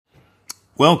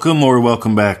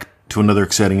Welcome back to another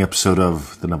exciting episode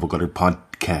of the Neville Goddard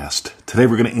podcast. Today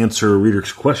we're going to answer a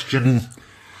reader's question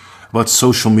about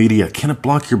social media. Can it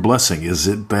block your blessing? Is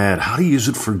it bad? How to use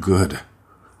it for good?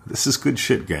 This is good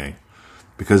shit, gang.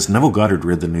 Because Neville Goddard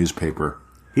read the newspaper.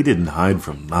 He didn't hide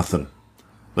from nothing.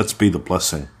 Let's be the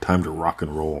blessing. Time to rock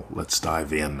and roll. Let's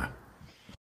dive in.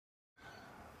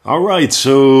 Alright,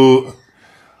 so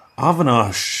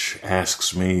Avinash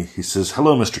asks me, he says,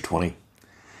 "Hello, Mr. 20.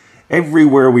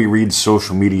 Everywhere we read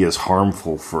social media is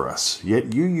harmful for us,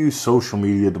 yet you use social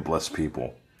media to bless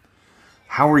people.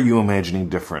 How are you imagining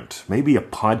different? Maybe a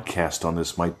podcast on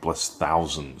this might bless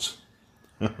thousands."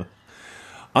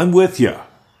 I'm with you.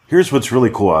 Here's what's really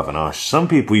cool, Avinash. Some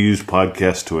people use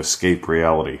podcasts to escape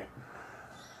reality.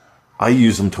 I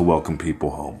use them to welcome people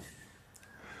home.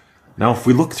 Now, if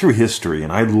we look through history,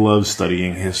 and I love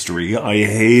studying history, I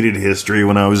hated history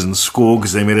when I was in school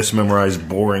because they made us memorize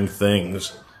boring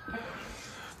things.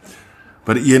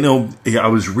 But, I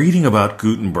was reading about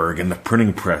Gutenberg and the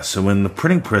printing press, and when the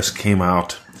printing press came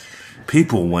out,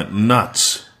 people went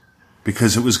nuts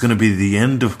because it was going to be the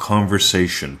end of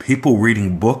conversation. People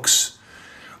reading books,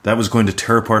 that was going to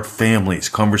tear apart families.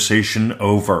 Conversation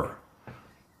over.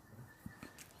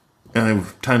 And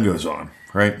time goes on,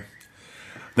 right?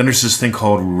 Then there's this thing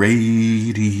called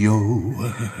radio,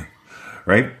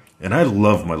 right? And I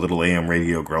loved my little AM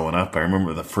radio growing up. I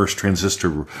remember the first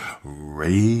transistor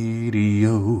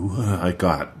radio I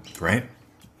got, right?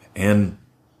 And,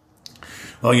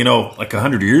 like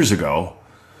 100 years ago,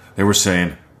 they were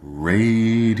saying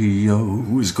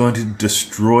radio is going to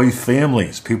destroy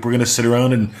families. People are going to sit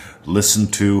around and listen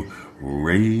to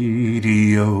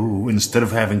radio instead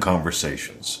of having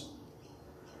conversations.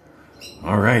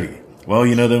 Alrighty. Well,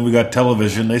 then we got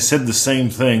television. They said the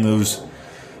same thing. Those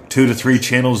 2 to 3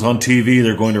 channels on TV,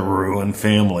 they're going to ruin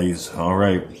families. All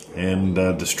right. And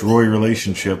destroy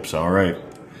relationships. All right.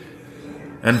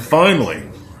 And finally,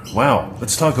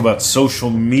 let's talk about social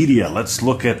media. Let's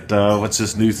look at what's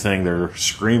this new thing they're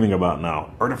screaming about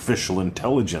now? Artificial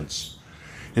intelligence.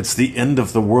 It's the end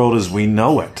of the world as we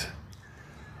know it.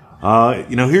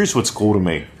 Here's what's cool to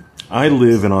me. I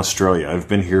live in Australia. I've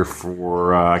been here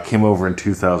I came over in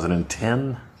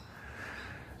 2010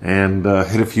 and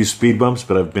hit a few speed bumps,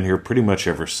 but I've been here pretty much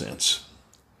ever since.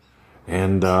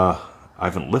 And I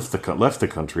haven't left the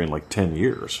country in like 10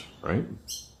 years, right?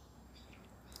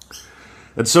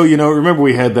 And so, remember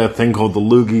we had that thing called the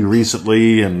loogie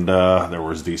recently, and there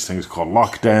was these things called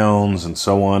lockdowns and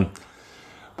so on.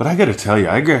 But I got to tell you,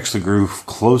 I actually grew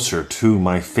closer to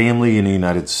my family in the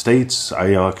United States.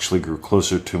 I actually grew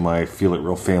closer to my Feel It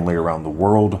Real family around the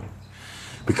world.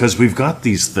 Because we've got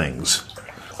these things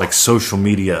like social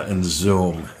media and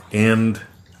Zoom. And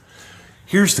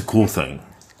here's the cool thing.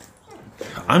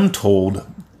 I'm told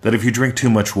that if you drink too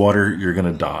much water, you're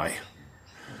going to die.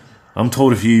 I'm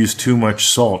told if you use too much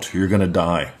salt, you're going to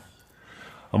die.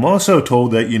 I'm also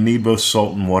told that you need both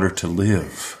salt and water to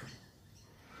live.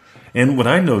 And what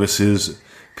I notice is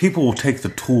people will take the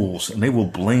tools and they will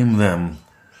blame them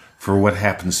for what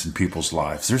happens in people's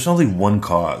lives. There's only one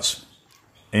cause.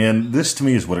 And this to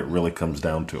me is what it really comes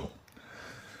down to.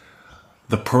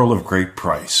 The pearl of great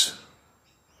price.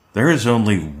 There is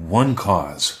only one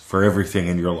cause for everything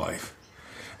in your life.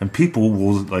 And people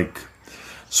will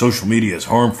social media is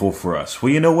harmful for us.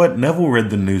 Well, you know what? Neville read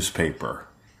the newspaper.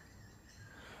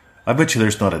 I bet you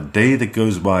there's not a day that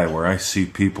goes by where I see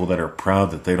people that are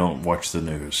proud that they don't watch the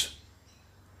news.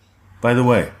 By the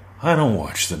way, I don't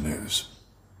watch the news.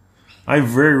 I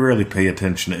very rarely pay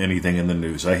attention to anything in the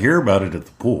news. I hear about it at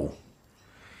the pool.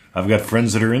 I've got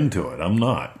friends that are into it. I'm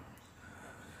not.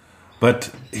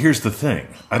 But here's the thing.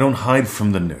 I don't hide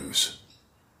from the news.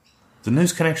 The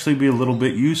news can actually be a little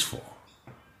bit useful.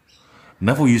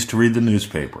 Neville used to read the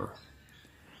newspaper,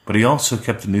 but he also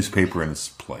kept the newspaper in its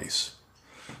place.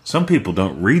 Some people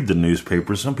don't read the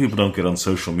newspaper. Some people don't get on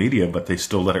social media, but they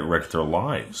still let it wreck their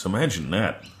lives. Imagine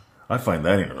that. I find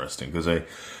that interesting because I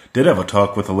did have a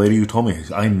talk with a lady who told me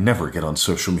I never get on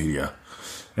social media.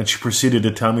 And she proceeded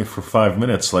to tell me for 5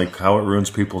 minutes how it ruins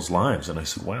people's lives. And I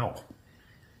said, wow.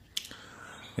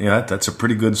 Yeah, that's a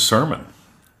pretty good sermon.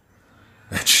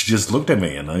 And she just looked at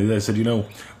me and I said,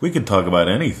 we can talk about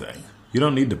anything. You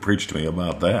don't need to preach to me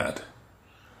about that.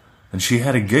 And she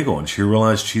had a giggle and she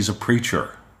realized she's a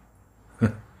preacher.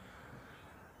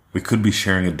 We could be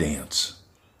sharing a dance.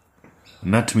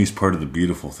 And that to me is part of the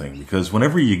beautiful thing. Because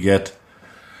whenever you get,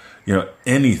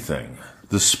 anything,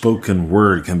 the spoken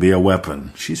word can be a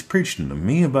weapon. She's preaching to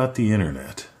me about the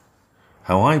internet.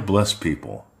 How I bless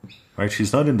people. Right?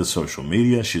 She's not into social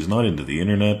media. She's not into the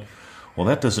internet. Well,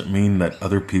 that doesn't mean that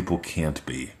other people can't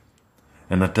be.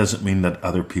 And that doesn't mean that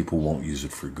other people won't use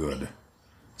it for good.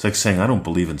 It's like saying, I don't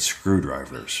believe in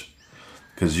screwdrivers.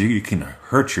 Because you can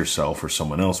hurt yourself or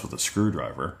someone else with a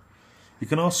screwdriver. You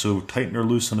can also tighten or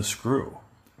loosen a screw.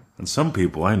 And some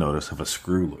people, I notice, have a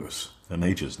screw loose. And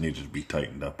they just need to be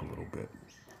tightened up a little bit.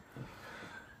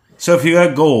 So if you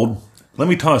got gold, let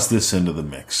me toss this into the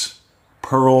mix.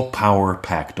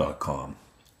 PearlPowerPack.com.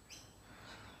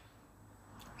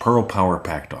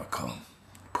 PearlPowerPack.com.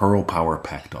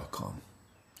 PearlPowerPack.com.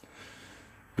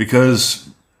 Because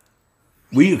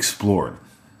we explored,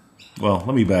 well,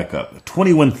 let me back up,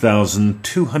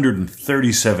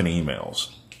 21,237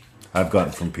 emails I've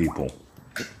gotten from people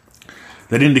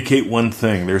that indicate one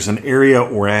thing. There's an area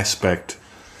or aspect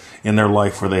in their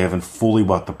life where they haven't fully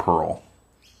bought the pearl.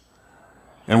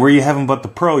 And where you haven't bought the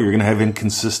pearl, you're going to have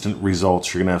inconsistent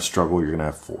results. You're going to have struggle. You're going to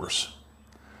have force.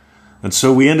 And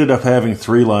so we ended up having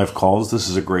 3 live calls. This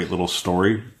is a great little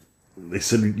story. They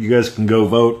said, you guys can go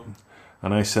vote.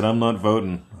 And I said, I'm not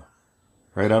voting.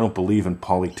 Right? I don't believe in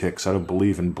politics. I don't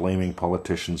believe in blaming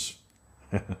politicians.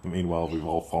 Meanwhile, we've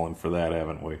all fallen for that,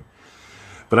 haven't we?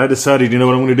 But I decided, you know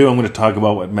what I'm going to do? I'm going to talk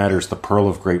about what matters, the pearl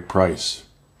of great price.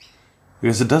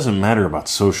 Because it doesn't matter about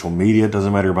social media. It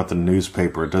doesn't matter about the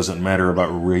newspaper. It doesn't matter about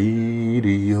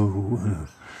radio.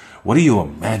 What are you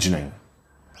imagining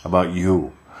about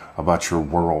you, about your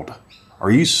world?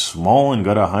 Are you small and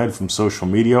got to hide from social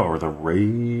media or the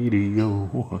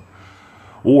radio?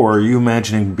 Or are you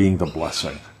imagining being the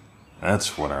blessing?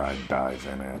 That's what I dive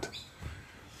in at.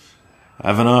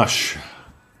 Avinash,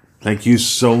 thank you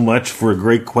so much for a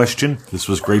great question. This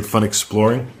was great fun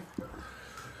exploring.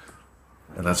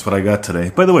 And that's what I got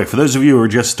today. By the way, for those of you who are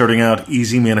just starting out,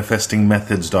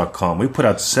 easymanifestingmethods.com. We put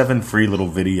out 7 free little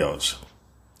videos.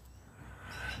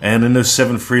 And in those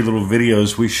 7 free little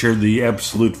videos, we shared the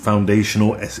absolute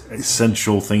foundational,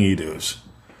 essential thingy-doos.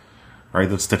 Right?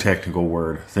 That's the technical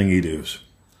word. Thingy-doos.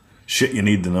 Shit you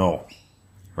need to know.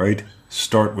 Right?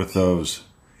 Start with those.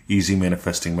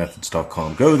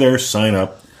 easymanifestingmethods.com. Go there, sign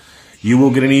up. You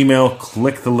will get an email,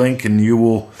 click the link, and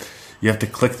you have to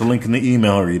click the link in the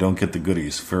email or you don't get the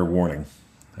goodies. Fair warning.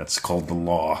 That's called the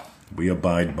law. We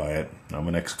abide by it. I'm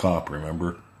an ex-cop,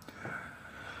 remember?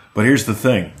 But here's the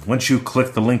thing. Once you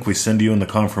click the link we send you in the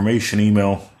confirmation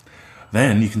email,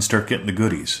 then you can start getting the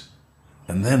goodies.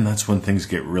 And then that's when things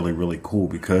get really, really cool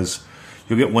because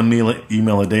you'll get 1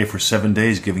 email a day for 7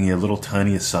 days giving you a little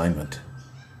tiny assignment.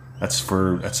 That's a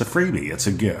freebie. It's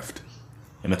a gift.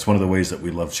 And it's one of the ways that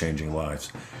we love changing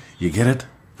lives. You get it?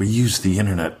 We use the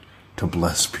internet to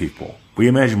bless people. We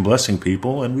imagine blessing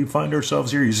people, and we find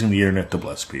ourselves here using the internet to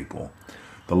bless people.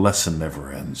 The lesson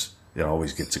never ends. It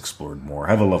always gets explored more.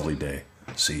 Have a lovely day.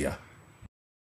 See ya.